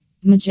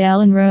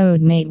Magellan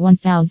Roadmate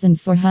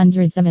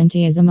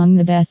 1470 is among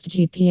the best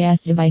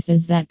GPS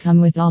devices that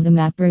come with all the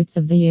map routes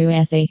of the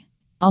USA.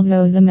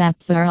 Although the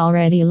maps are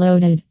already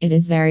loaded, it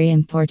is very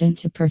important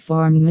to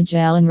perform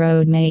Magellan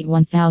Roadmate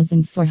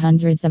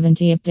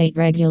 1470 update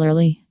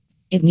regularly.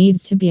 It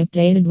needs to be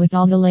updated with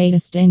all the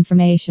latest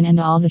information and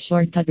all the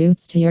shortcut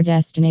routes to your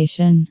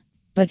destination.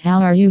 But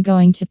how are you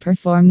going to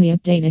perform the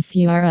update if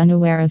you are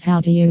unaware of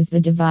how to use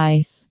the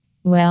device?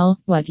 Well,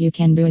 what you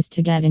can do is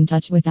to get in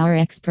touch with our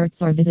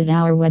experts or visit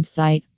our website.